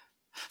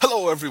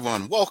Hello,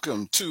 everyone.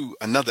 Welcome to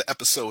another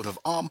episode of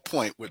On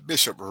Point with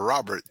Bishop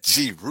Robert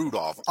G.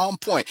 Rudolph. On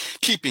Point,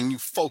 keeping you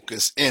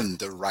focused in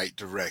the right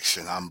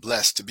direction. I'm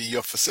blessed to be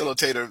your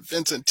facilitator,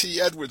 Vincent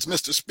T. Edwards.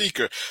 Mr.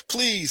 Speaker,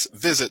 please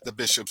visit the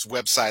Bishop's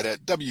website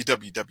at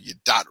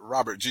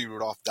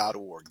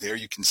www.robertgrudolph.org. There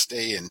you can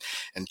stay in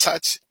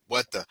touch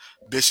what the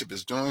Bishop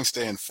is doing,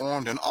 stay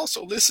informed, and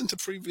also listen to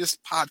previous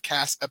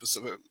podcast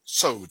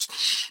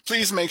episodes.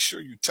 Please make sure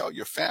you tell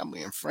your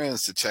family and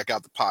friends to check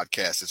out the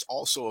podcast. It's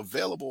also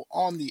available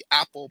on the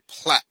Apple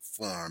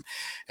platform.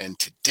 And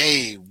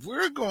today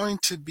we're going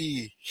to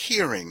be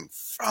hearing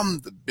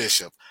from the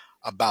Bishop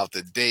about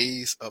the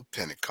days of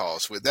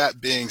Pentecost. With that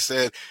being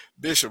said,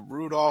 Bishop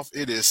Rudolph,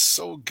 it is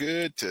so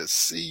good to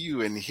see you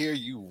and hear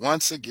you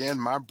once again,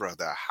 my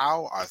brother.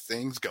 How are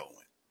things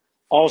going?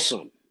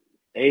 Awesome.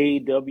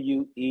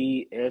 AWESOME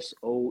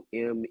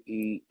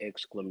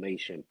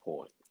exclamation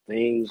point.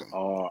 Things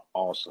are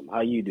awesome.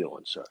 How you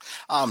doing, sir?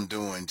 I'm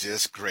doing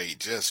just great,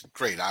 just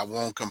great. I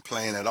won't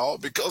complain at all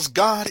because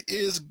God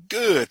is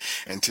good.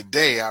 And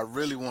today I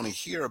really want to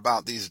hear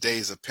about these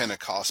days of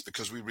Pentecost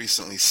because we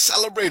recently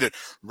celebrated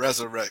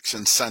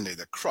Resurrection Sunday,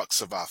 the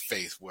crux of our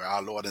faith, where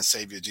our Lord and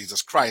Savior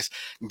Jesus Christ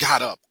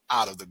got up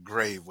out of the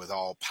grave with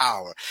all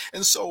power.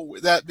 And so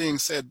with that being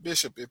said,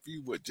 Bishop, if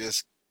you would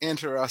just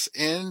enter us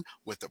in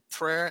with a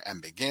prayer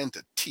and begin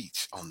to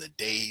teach on the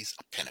days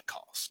of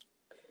Pentecost.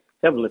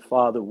 Heavenly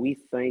Father, we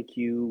thank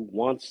you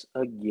once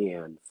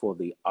again for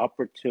the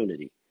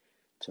opportunity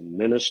to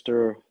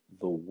minister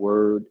the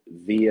word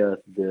via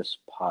this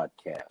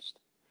podcast.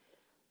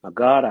 Now,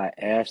 God, I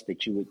ask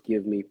that you would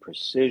give me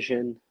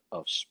precision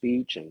of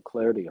speech and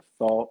clarity of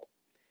thought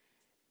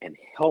and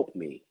help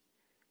me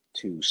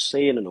to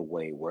say it in a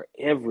way where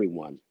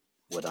everyone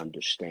would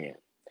understand.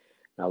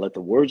 Now let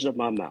the words of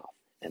my mouth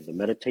and the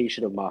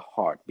meditation of my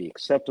heart be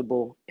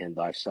acceptable in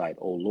thy sight,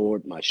 O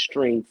Lord, my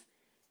strength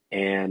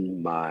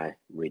and my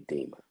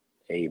redeemer.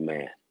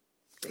 Amen.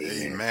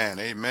 Amen.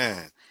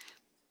 Amen.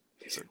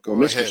 So Well,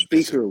 go Mr. ahead,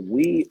 Bishop. Speaker,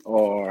 we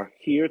are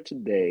here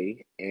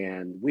today,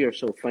 and we are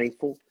so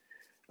thankful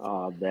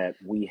that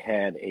we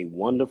had a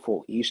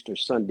wonderful Easter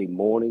Sunday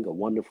morning, a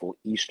wonderful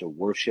Easter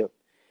worship.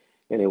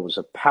 And it was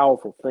a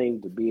powerful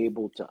thing to be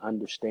able to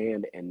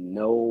understand and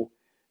know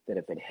that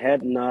if it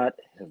had not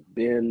have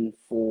been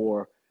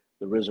for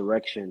the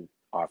resurrection,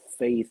 our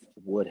faith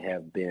would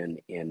have been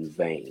in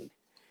vain.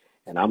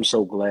 And I'm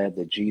so glad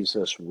that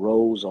Jesus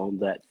rose on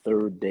that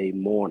third day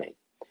morning.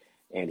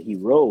 And he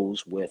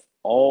rose with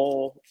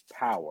all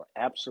power,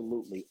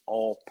 absolutely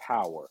all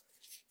power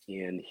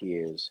in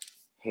his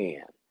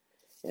hand.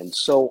 And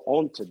so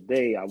on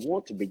today, I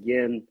want to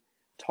begin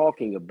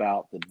talking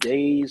about the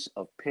days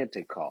of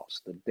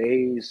Pentecost, the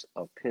days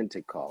of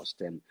Pentecost.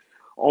 And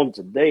on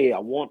today, I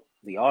want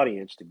the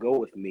audience to go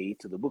with me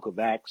to the book of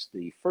Acts,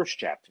 the first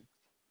chapter.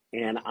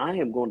 And I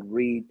am going to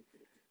read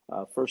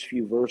first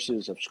few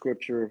verses of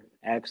scripture,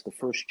 Acts, the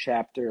first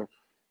chapter,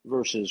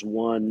 verses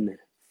 1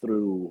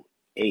 through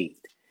 8.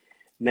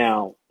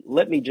 Now,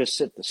 let me just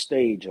set the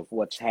stage of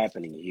what's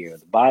happening here.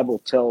 The Bible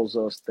tells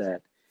us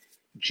that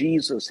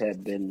Jesus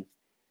had been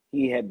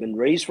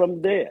raised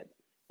from the dead.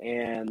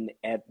 And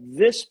at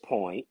this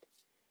point,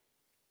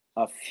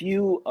 a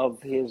few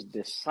of his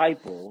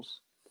disciples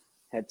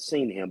had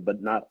seen him,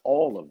 but not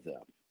all of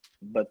them.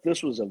 But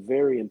this was a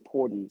very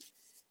important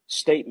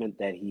statement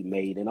that he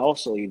made, and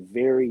also a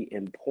very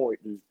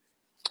important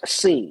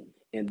scene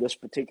in this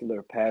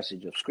particular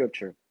passage of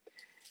scripture.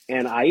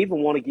 And I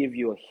even want to give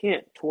you a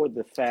hint toward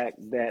the fact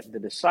that the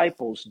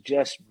disciples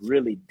just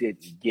really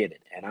didn't get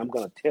it. And I'm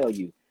going to tell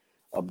you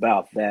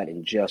about that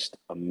in just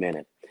a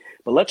minute.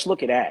 But let's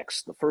look at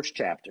Acts, the first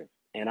chapter.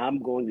 And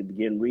I'm going to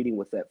begin reading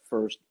with that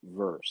first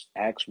verse,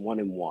 Acts 1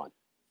 and 1.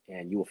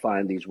 And you will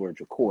find these words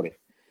recorded.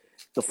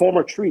 The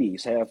former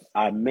treatise have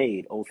I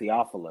made, O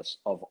Theophilus,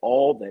 of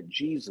all that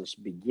Jesus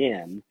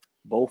began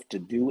both to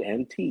do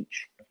and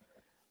teach,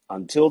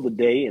 until the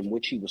day in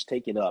which he was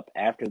taken up,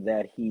 after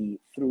that he,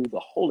 through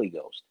the Holy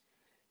Ghost,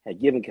 had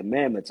given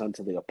commandments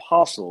unto the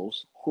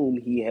apostles whom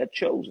he had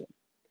chosen,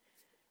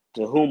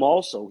 to whom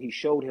also he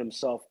showed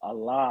himself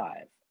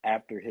alive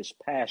after his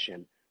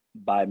passion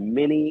by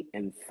many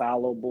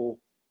infallible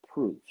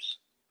proofs,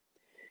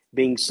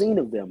 being seen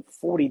of them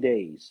 40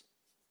 days,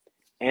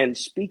 and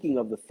speaking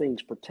of the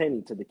things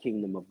pertaining to the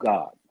kingdom of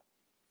God.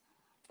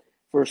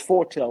 Verse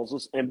 4 tells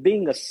us, and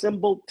being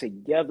assembled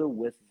together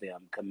with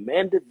them,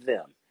 commanded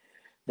them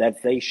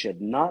that they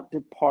should not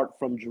depart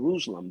from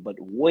Jerusalem, but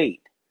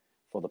wait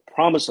for the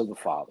promise of the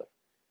Father,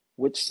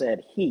 which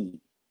said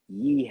he,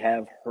 ye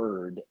have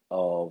heard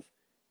of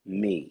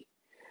me.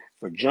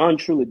 For John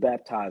truly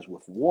baptized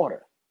with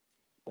water,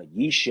 but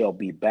ye shall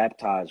be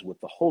baptized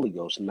with the Holy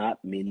Ghost not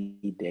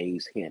many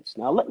days hence.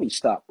 Now let me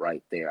stop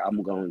right there.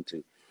 I'm going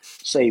to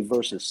say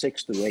verses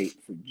 6 through 8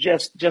 for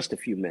just a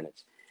few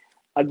minutes.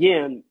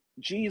 Again,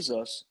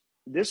 Jesus,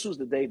 this was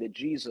the day that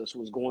Jesus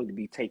was going to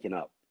be taken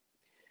up.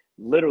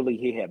 Literally,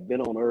 he had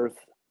been on earth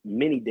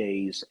many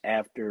days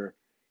after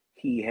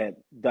he had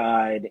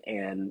died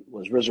and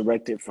was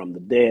resurrected from the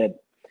dead.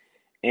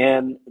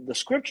 And the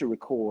scripture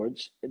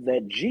records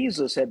that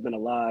Jesus had been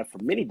alive for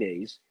many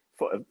days,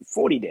 for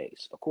 40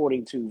 days,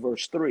 according to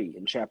verse 3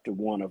 in chapter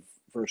 1 of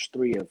verse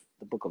 3 of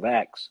the book of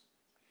Acts.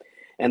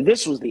 And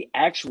this was the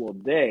actual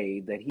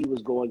day that he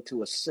was going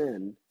to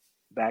ascend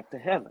back to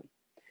heaven.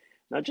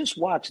 Now, just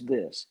watch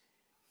this.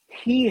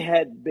 He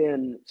had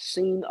been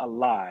seen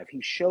alive.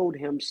 He showed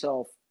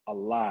himself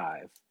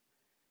alive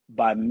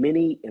by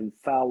many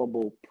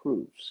infallible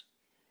proofs.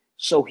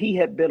 So he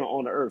had been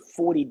on earth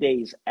 40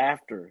 days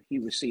after he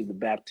received the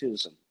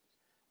baptism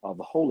of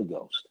the Holy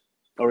Ghost,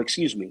 or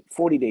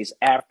 40 days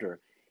after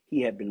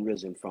he had been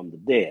risen from the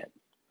dead.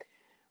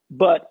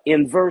 But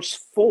in verse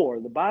 4,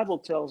 the Bible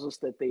tells us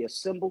that they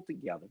assembled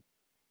together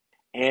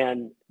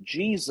and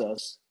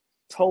Jesus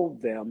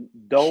told them,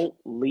 don't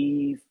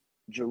leave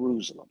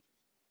Jerusalem.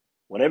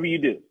 Whatever you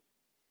do,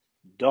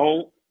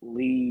 don't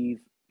leave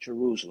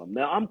Jerusalem.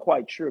 Now, I'm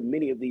quite sure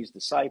many of these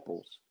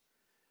disciples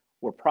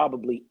were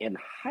probably in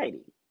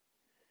hiding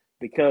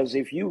because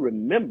if you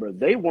remember,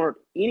 they weren't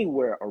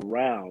anywhere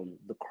around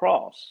the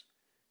cross.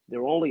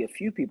 There were only a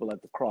few people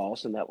at the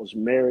cross, and that was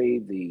Mary,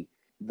 the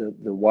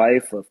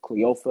wife of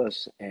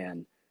Cleophas,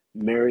 and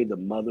Mary, the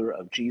mother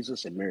of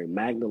Jesus, and Mary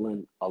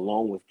Magdalene,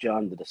 along with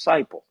John the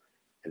disciple.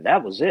 And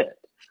that was it.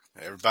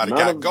 Everybody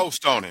got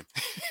ghost on him.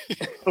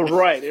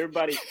 Right.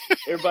 Everybody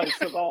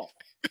took off.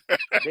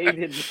 They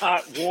did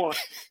not want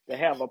to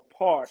have a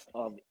part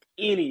of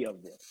any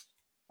of this.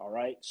 All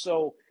right.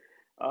 So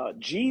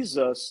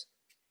Jesus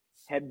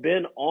had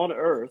been on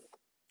earth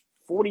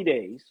 40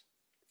 days,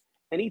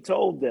 and he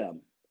told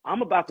them,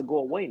 I'm about to go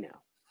away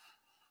now.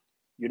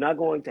 You're not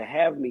going to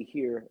have me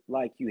here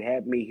like you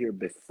had me here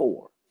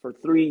before. For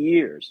 3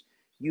 years,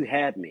 you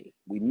had me.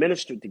 We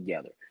ministered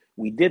together.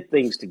 We did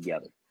things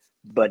together.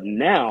 But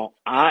now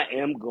I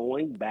am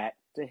going back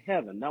to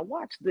heaven. Now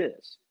watch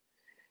this.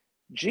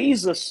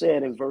 Jesus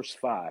said in verse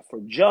 5,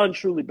 for John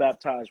truly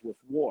baptized with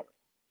water.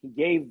 He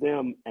gave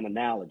them an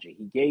analogy.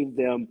 He gave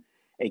them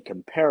a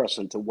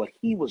comparison to what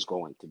he was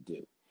going to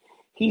do.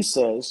 He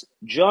says,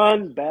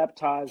 John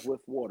baptized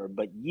with water,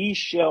 but ye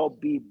shall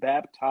be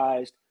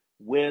baptized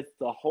with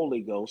the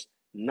Holy Ghost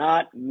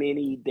not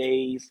many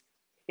days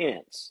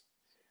hence.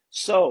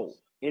 So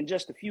in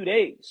just a few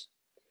days,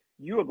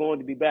 you are going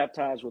to be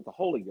baptized with the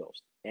Holy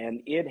Ghost.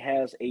 And it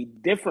has a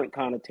different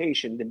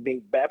connotation than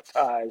being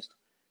baptized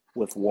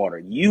with water.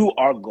 You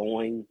are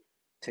going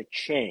to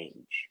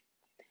change.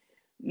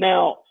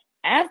 Now,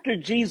 after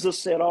Jesus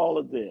said all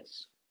of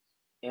this,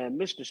 and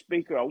Mr.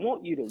 Speaker, I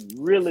want you to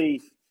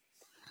really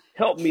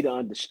help me to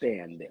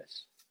understand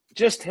this.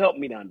 Just help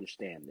me to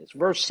understand this.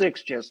 Verse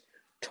 6 just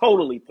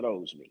totally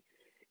throws me.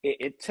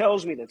 It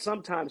tells me that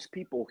sometimes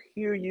people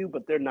hear you,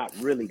 but they're not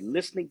really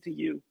listening to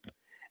you.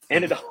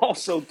 And it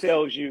also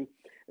tells you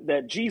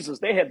that Jesus,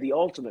 they had the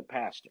ultimate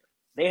pastor.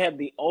 They had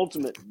the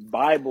ultimate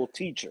Bible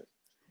teacher.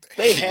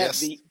 They had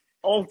the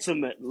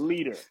ultimate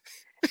leader.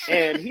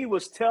 And he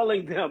was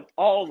telling them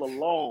all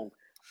along,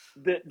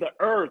 the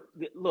earth,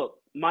 look,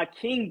 my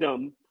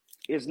kingdom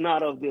is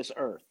not of this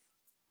earth.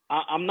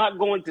 I'm not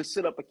going to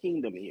set up a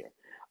kingdom here.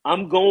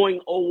 I'm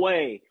going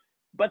away.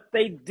 But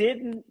they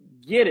didn't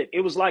get it.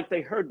 It was like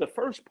they heard the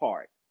first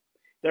part.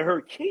 They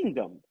heard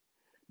kingdom,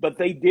 but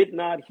they did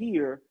not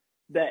hear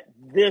that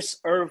this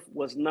earth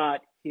was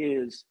not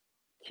his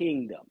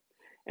kingdom.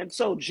 And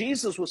so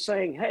Jesus was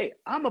saying, hey,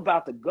 I'm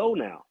about to go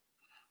now.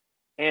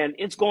 And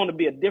it's going to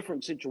be a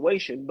different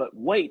situation. But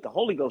wait, the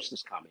Holy Ghost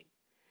is coming.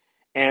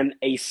 And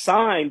a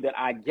sign that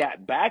I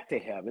got back to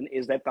heaven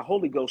is that the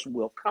Holy Ghost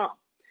will come.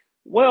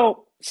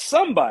 Well,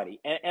 somebody,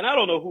 and I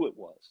don't know who it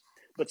was,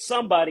 but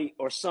somebody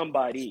or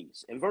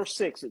somebodies. In verse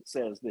 6, it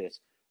says this,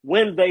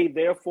 when they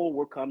therefore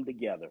were come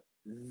together,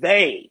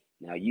 they,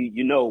 now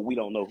you know we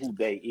don't know who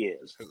they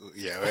is.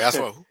 Yeah, that's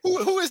what,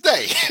 who is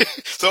they?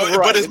 So, right,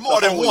 but it's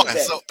more than one. They.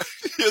 So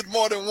it's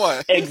more than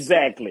one.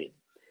 Exactly.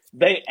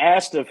 They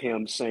asked of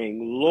him, saying,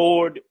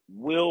 Lord,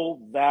 will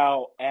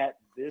thou at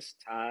this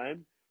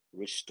time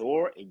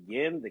restore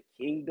again the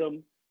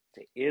kingdom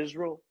to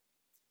Israel?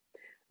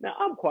 Now,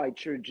 I'm quite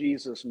sure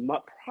Jesus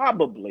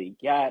probably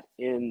got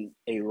in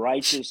a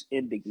righteous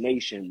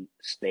indignation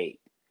state.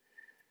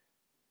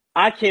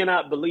 I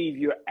cannot believe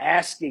you're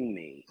asking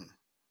me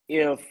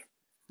if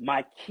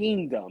my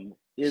kingdom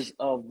is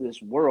of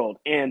this world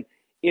and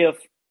if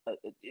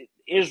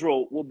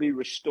Israel will be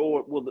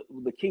restored, will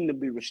the kingdom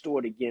be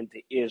restored again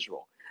to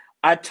Israel?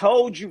 I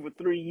told you for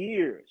 3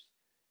 years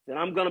that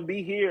I'm going to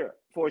be here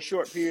for a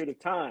short period of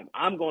time.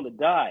 I'm going to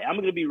die. I'm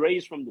going to be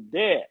raised from the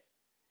dead.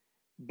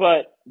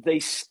 But they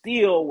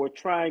still were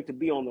trying to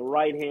be on the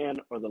right hand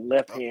or the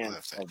left hand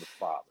of the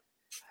Father.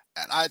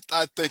 And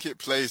I think it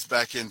plays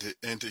back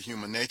into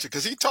human nature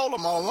because he told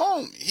them all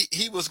along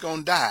he was going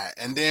to die.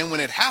 And then when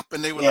it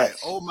happened, they were like,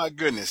 oh, my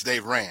goodness, they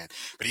ran.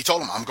 But he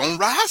told them, I'm going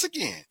to rise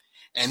again.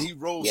 And he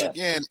rose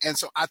again. And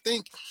so I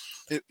think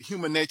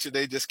human nature,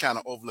 they just kind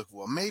of overlook,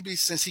 well, maybe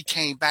since he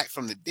came back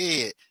from the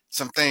dead,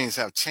 some things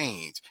have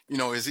changed. You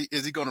know, is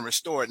he going to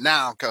restore it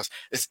now because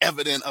it's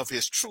evident of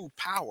his true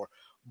power?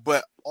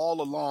 but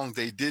all along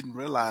they didn't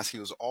realize he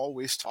was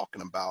always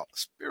talking about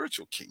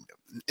spiritual kingdom.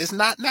 It's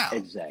not now,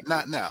 Exactly.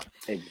 not now.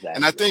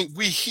 And I Exactly. think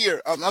we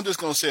hear, I'm just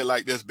going to say it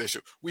like this,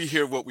 Bishop, we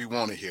hear what we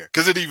want to hear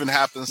because it even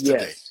happens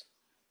today. Yes,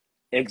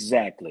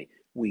 exactly.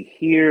 We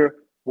hear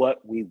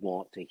what we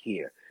want to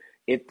hear.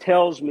 It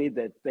tells me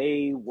that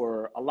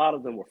a lot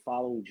of them were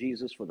following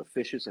Jesus for the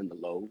fishes and the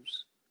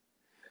loaves.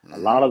 A Hmm.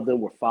 lot of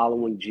them were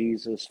following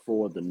Jesus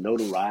for the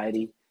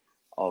notoriety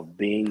of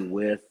being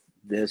with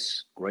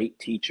this great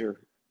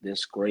teacher,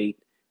 this great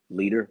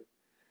leader.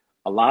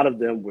 A lot of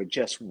them were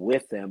just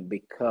with them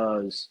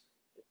because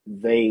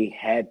they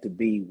had to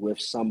be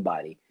with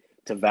somebody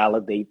to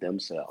validate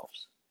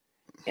themselves.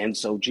 And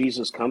so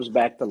Jesus comes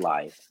back to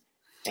life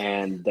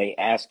and they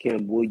ask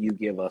him, "Will you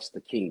give us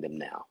the kingdom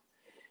now?"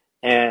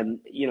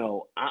 And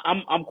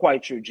I'm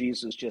quite sure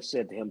Jesus just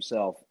said to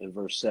himself in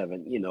verse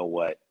 7, "You know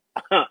what?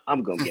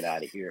 I'm gonna get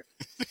out of here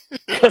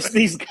because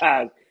these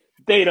guys,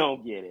 they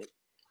don't get it."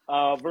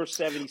 Verse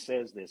 7, he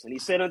says this, and he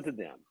said unto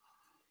them,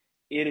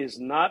 "It is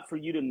not for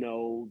you to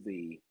know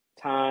the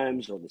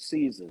times or the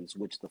seasons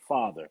which the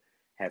Father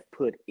hath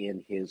put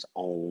in his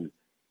own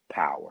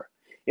power."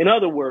 In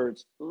other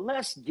words,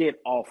 let's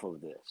get off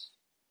of this.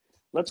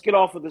 Let's get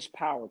off of this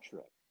power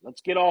trip.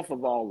 Let's get off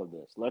of all of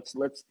this. Let's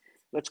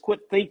quit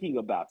thinking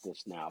about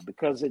this now,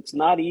 because it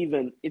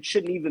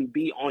shouldn't even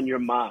be on your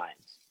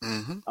minds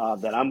Hmm.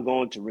 that I'm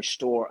going to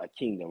restore a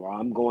kingdom, or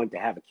I'm going to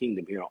have a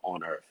kingdom here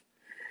on earth.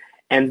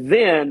 And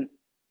then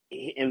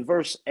in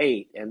verse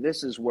 8, and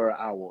this is where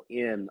I will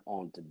end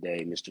on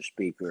today, Mr.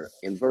 Speaker.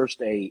 In verse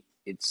 8,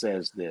 it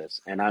says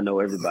this, and I know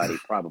everybody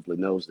probably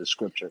knows this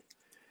scripture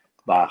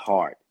by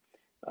heart.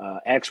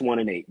 Acts 1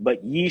 and 8.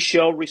 "But ye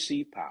shall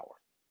receive power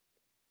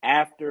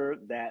after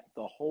that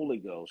the Holy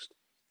Ghost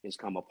is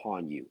come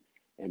upon you,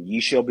 and ye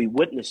shall be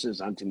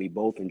witnesses unto me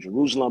both in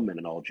Jerusalem and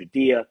in all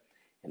Judea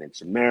and in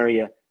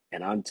Samaria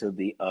and unto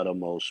the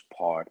uttermost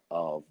part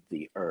of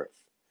the earth."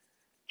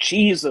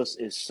 Jesus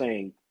is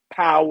saying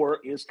power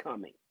is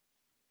coming.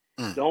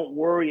 Mm. Don't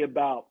worry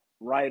about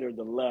right or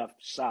the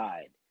left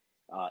side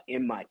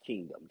in my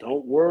kingdom.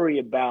 Don't worry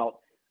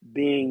about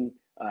being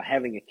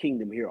having a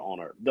kingdom here on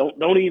earth.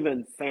 Don't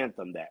even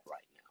fathom that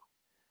right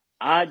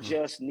now. I Mm.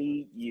 just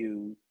need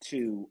you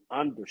to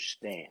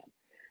understand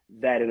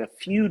that in a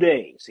few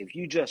days, if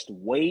you just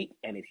wait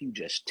and if you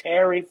just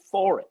tarry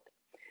for it,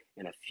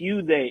 in a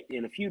few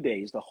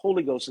days, the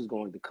Holy Ghost is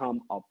going to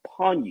come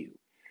upon you.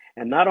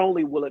 And not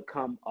only will it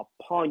come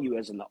upon you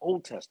as in the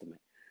Old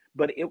Testament,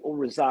 but it will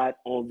reside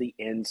on the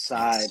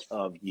inside Yes.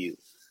 of you.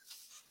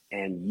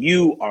 And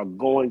you are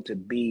going to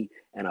be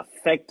an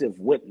effective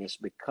witness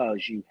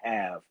because you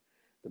have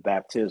the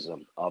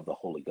baptism of the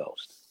Holy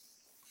Ghost.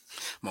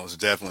 Most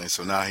definitely.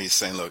 So now he's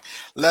saying, look,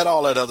 let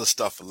all that other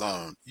stuff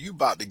alone.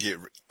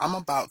 I'm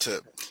about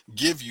to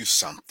give you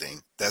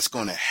something that's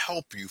going to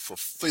help you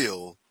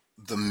fulfill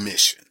the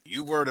mission.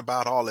 You worried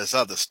about all this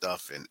other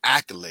stuff and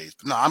accolades.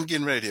 But no, I'm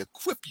getting ready to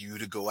equip you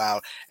to go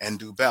out and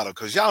do battle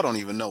because y'all don't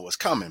even know what's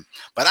coming.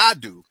 But I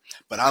do.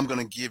 But I'm going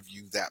to give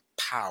you that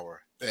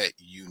power that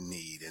you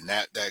need. And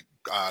that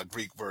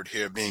Greek word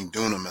here being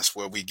dunamis,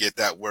 where we get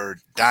that word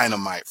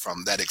dynamite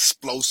from, that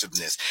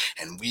explosiveness.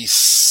 And we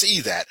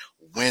see that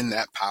when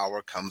that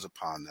power comes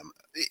upon them.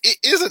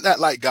 Isn't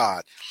that like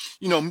God?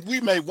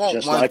 We may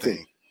want Just one like him.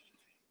 thing.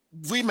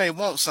 We may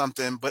want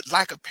something, but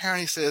like a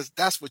parent says,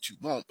 that's what you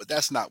want, but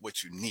that's not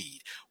what you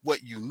need.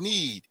 What you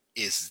need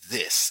is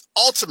this.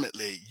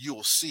 Ultimately,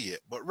 you'll see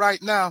it. But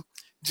right now,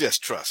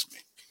 just trust me.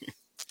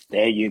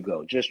 There you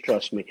go. Just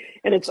trust me.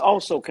 And it's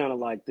also kind of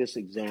like this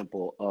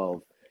example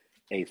of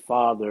a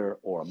father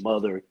or a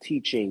mother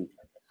teaching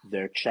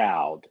their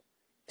child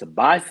to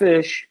buy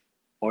fish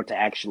or to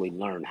actually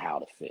learn how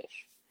to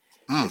fish.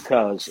 Mm.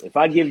 Because if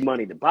I give you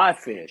money to buy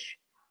fish,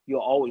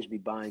 you'll always be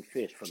buying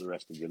fish for the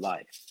rest of your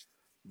life.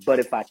 But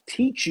if I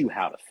teach you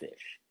how to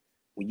fish,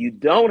 when you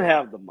don't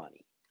have the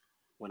money,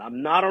 when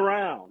I'm not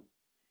around,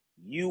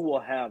 you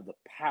will have the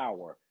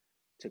power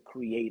to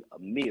create a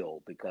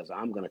meal because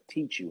I'm going to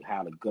teach you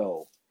how to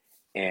go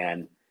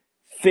and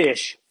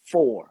fish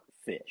for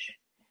fish.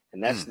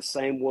 And that's Mm. the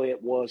same way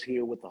it was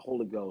here with the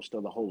Holy Ghost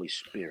or the Holy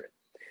Spirit.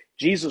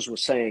 Jesus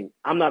was saying,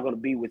 "I'm not going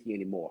to be with you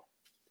anymore.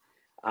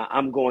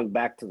 I'm going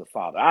back to the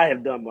Father. I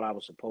have done what I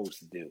was supposed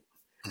to do.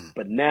 Mm.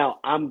 But now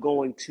I'm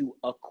going to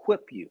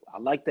equip you." I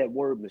like that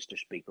word, Mr.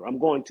 Speaker. I'm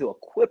going to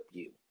equip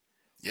you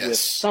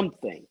with Yes.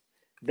 something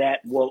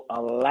that will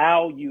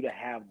allow you to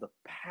have the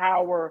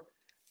power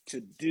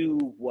to do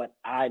what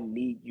I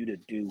need you to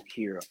do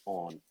here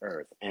on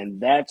earth.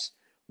 And that's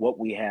what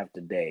we have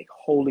today,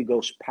 Holy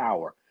Ghost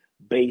power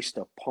based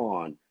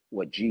upon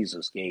what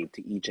Jesus gave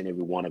to each and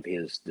every one of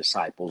his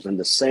disciples. And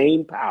the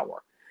same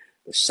power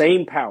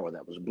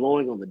that was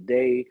blowing on the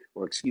day,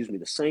 or excuse me,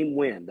 the same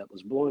wind that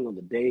was blowing on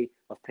the day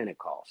of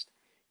Pentecost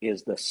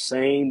is the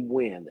same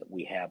wind that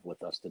we have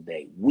with us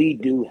today. We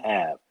do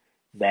have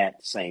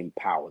that same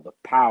power, the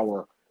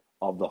power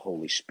of the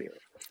Holy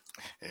Spirit.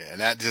 Yeah,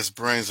 and that just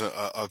brings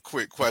a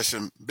quick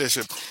question,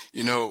 Bishop.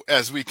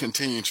 As we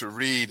continue to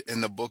read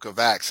in the book of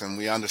Acts and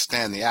we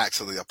understand the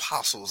acts of the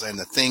apostles and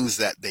the things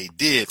that they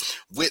did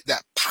with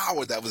that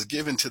power that was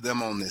given to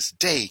them on this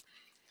day,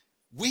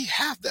 we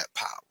have that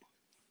power.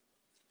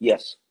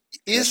 Yes.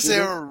 Yes, Is we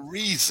do. there a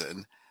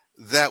reason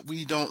that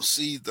we don't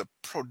see the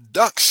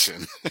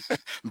production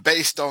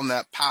based on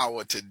that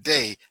power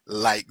today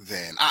like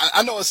then?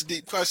 I know it's a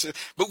deep question,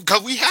 but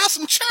because we have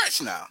some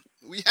church now,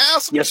 we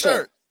have some Yes,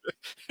 sir. church.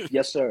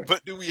 Yes, sir.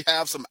 But do we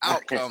have some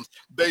outcomes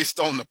based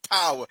on the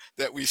power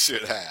that we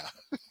should have?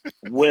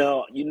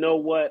 Well, you know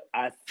what?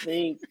 I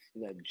think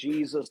that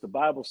the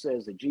Bible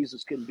says that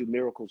Jesus couldn't do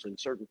miracles in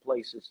certain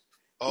places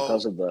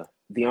because Oh, of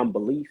the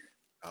unbelief.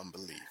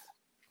 unbelief.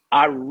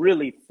 I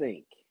really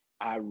think,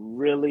 I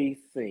really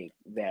think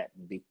that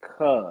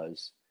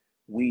because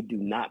we do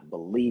not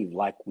believe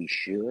like we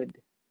should,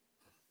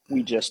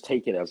 we Hmm. just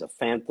take it as a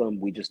phantom.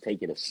 We just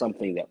take it as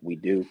something that we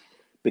do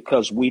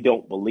because we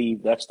don't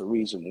believe. That's the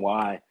reason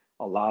why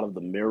a lot of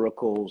the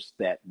miracles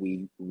that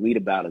we read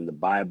about in the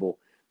Bible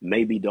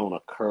maybe don't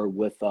occur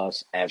with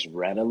us as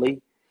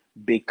readily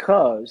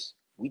because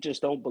we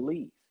just don't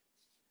believe.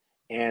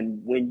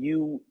 And when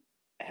you're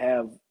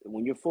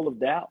full of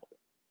doubt,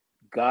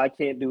 God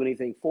can't do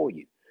anything for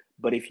you.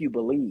 But if you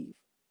believe,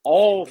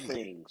 If you all believe,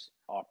 things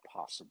are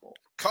possible.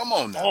 come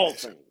on now, All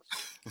Bishop. things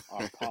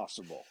are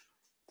possible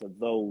to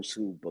those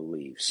who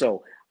believe.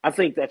 So I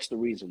think that's the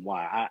reason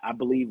why. I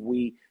believe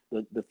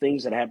the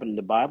things that happen in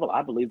the Bible,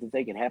 I believe that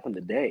they can happen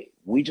today.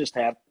 We just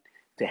have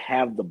to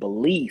have the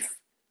belief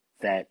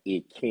that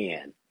it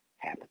can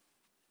happen.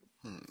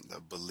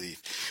 The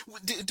belief.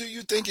 Do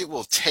you think it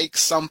will take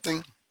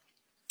something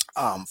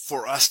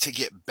for us to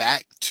get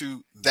back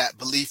to that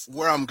belief?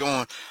 Where I'm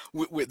going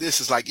with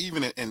this is like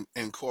even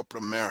in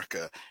corporate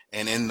America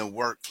and in the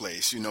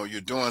workplace,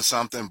 you're doing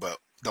something, but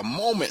the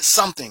moment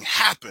something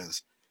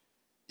happens,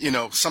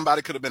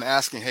 somebody could have been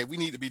asking, hey, we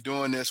need to be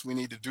doing this, we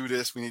need to do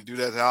this, we need to do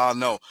that. Oh,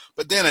 no.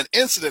 But then an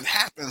incident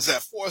happens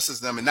that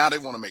forces them, and now they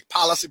want to make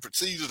policy,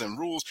 procedures, and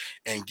rules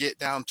and get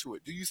down to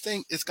it. Do you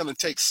think it's going to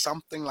take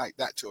something like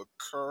that to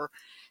occur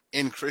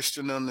in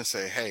Christendom to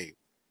say, hey,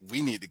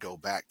 we need to go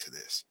back to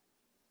this?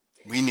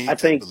 We I need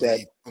to think that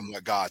believe in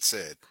what God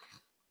said.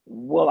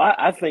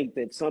 I think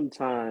that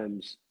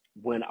sometimes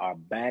when our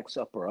backs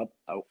are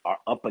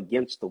up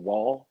against the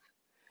wall,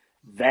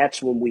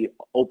 that's when we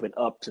open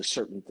up to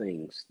certain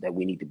things that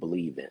we need to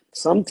believe in.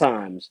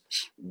 Sometimes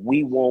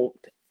we won't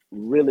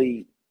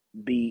really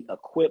be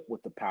equipped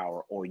with the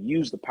power or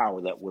use the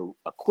power that we're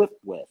equipped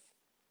with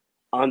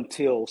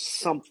until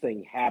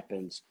something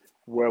happens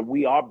where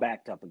we are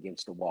backed up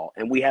against the wall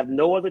and we have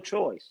no other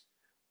choice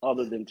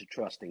other than to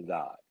trust in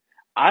God.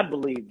 I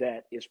believe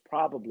that is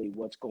probably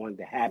what's going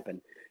to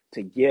happen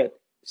to get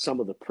some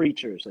of the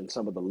preachers and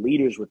some of the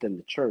leaders within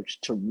the church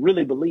to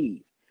really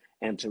believe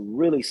and to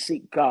really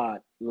seek God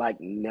like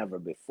never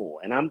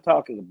before. And I'm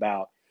talking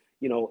about,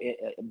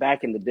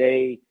 back in the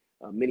day,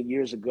 many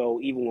years ago,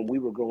 even when we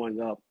were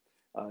growing up,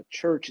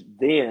 church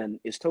then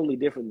is totally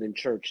different than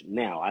church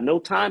now. I know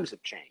times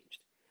have changed,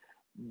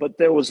 but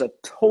there was a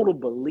total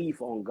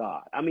belief on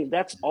God. I mean,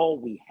 that's all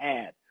we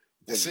had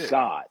That's was it.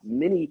 God.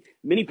 Many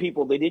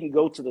people, they didn't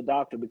go to the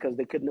doctor because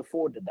they couldn't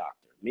afford the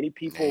doctor. Many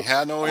They ain't people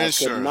had no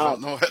could insurance. not.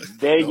 Don't know.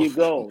 There No, you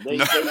go.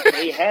 no.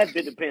 They had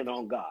to depend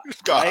on God,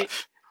 God. right?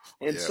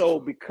 And Yeah. so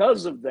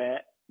because of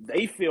that,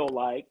 they feel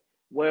like,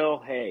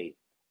 well, hey,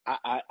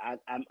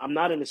 I'm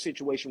not in a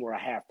situation where I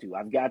have to.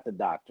 I've got the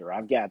doctor.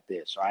 I've got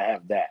this, or I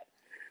have that.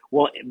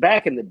 Well,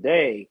 back in the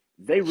day,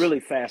 they really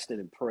fasted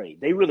and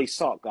prayed. They really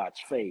sought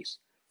God's face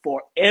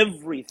for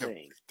everything.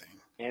 Everything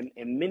And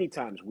many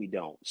times we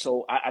don't.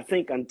 So I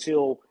think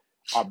until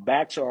our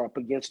backs are up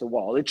against the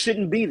wall, it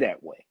shouldn't be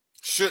that way.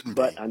 shouldn't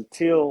But be.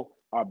 until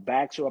our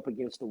backs are up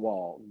against the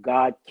wall,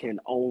 God can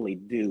only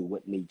do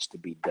what needs to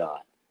be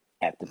done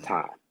at the Mm.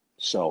 time.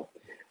 So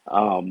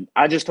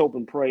I just hope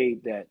and pray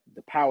that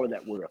the power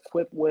that we're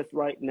equipped with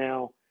right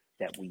now,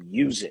 that we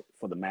use it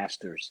for the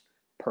master's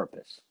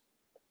purpose.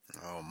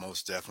 Oh,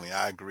 most definitely.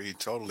 I agree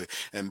totally.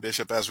 And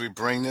Bishop, as we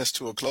bring this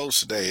to a close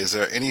today, is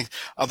there any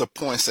other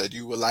points that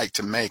you would like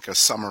to make or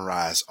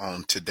summarize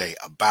on today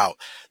about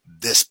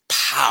this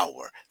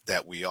power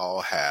that we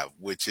all have,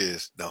 which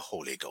is the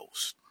Holy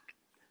Ghost?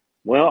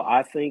 Well,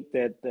 I think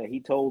that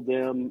he told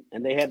them,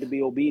 and they had to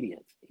be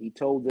obedient. He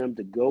told them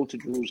to go to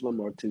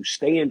Jerusalem or to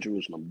stay in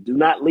Jerusalem. Do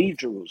not leave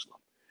Jerusalem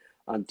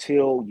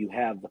until you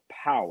have the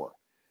power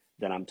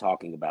that I'm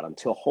talking about,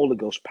 until Holy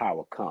Ghost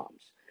power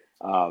comes.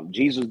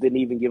 Jesus didn't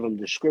even give them a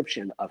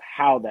description of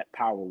how that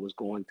power was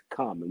going to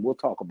come, and we'll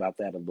talk about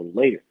that a little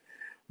later.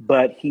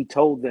 But he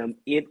told them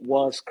it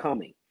was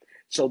coming.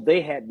 So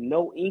they had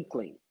no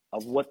inkling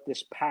of what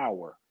this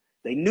power,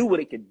 they knew what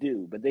it could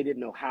do, but they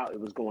didn't know how it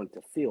was going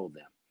to fill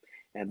them.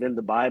 And then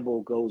the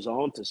Bible goes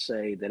on to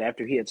say that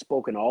after he had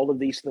spoken all of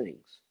these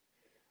things,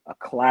 a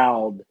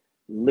cloud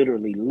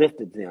literally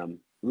lifted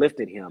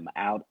him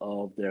out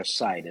of their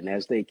sight. And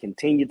as they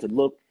continued to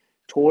look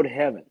toward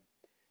heaven,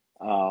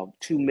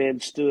 Two men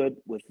stood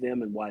with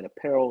them in white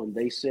apparel, and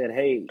they said,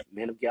 "Hey,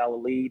 men of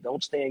Galilee,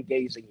 don't stand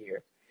gazing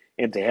here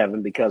into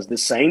heaven, because the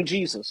same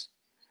Jesus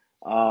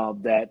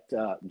that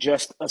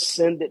just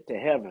ascended to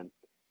heaven,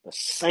 the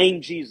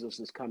same Jesus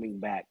is coming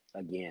back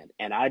again."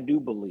 And I do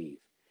believe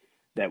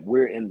that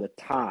we're in the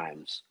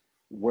times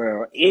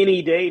where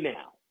any day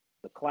now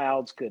the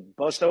clouds could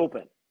bust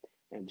open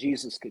and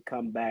Jesus could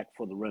come back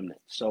for the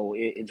remnant. So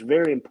it's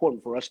very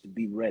important for us to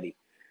be ready,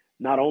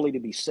 not only to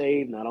be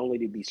saved, not only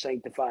to be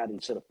sanctified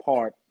and set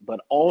apart, but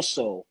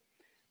also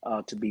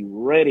to be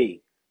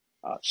ready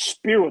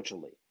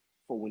spiritually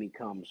for when he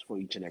comes for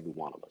each and every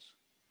one of us.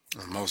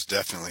 Most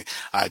definitely.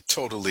 I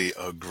totally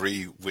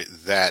agree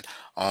with that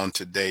on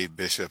today,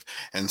 Bishop.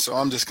 And so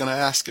I'm just going to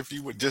ask if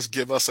you would just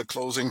give us a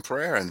closing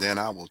prayer, and then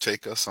I will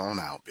take us on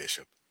out,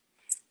 Bishop.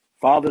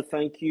 Father,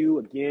 thank you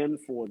again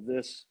for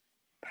this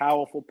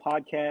powerful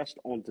podcast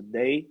on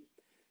today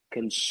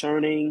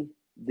concerning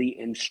the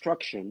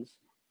instructions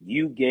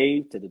you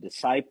gave to the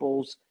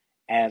disciples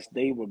as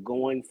they were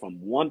going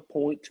from one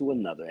point to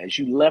another. As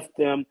you left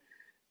them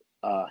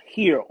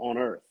here on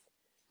earth,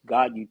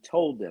 God, you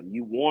told them,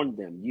 you warned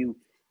them, you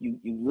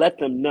let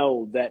them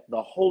know that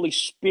the Holy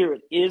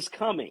Spirit is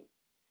coming,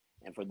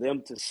 and for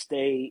them to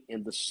stay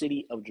in the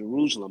city of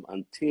Jerusalem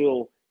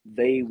until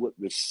they would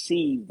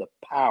receive the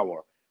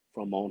power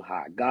from on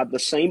high. God, the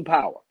same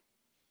power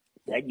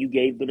that you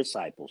gave the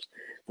disciples,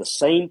 the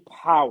same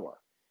power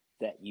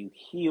that you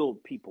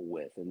healed people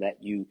with, and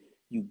that you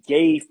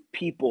gave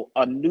people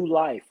a new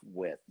life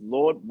with.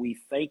 Lord, we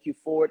thank you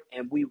for it,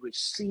 and we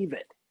receive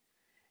it.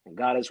 And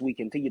God, as we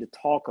continue to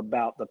talk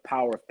about the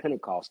power of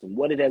Pentecost and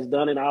what it has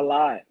done in our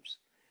lives,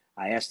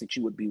 I ask that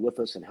you would be with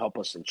us and help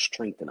us and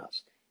strengthen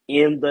us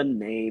in the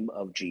name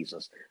of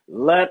Jesus.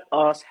 Let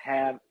us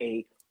have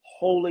a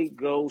Holy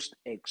Ghost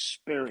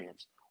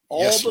experience.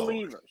 All Yes, Lord.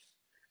 believers,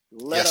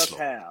 let Yes, us Lord.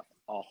 have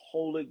a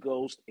Holy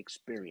Ghost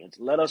experience.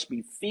 Let us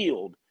be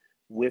filled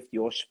with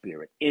your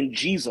Spirit. In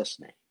Jesus'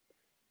 name,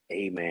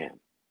 amen.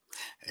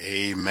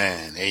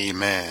 Amen.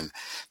 Amen.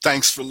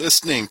 Thanks for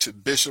listening to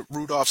Bishop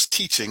Rudolph's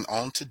teaching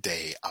on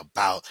today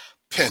about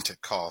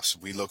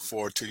Pentecost. We look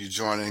forward to you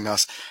joining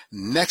us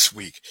next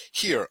week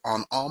here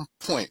on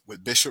Point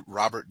with Bishop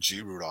Robert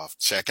G. Rudolph.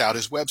 Check out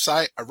his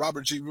website at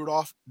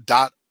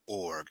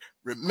robertgrudolph.org.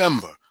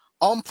 Remember,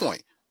 On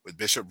Point with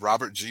Bishop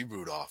Robert G.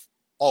 Rudolph,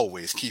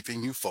 always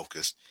keeping you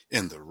focused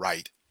in the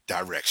right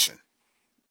direction.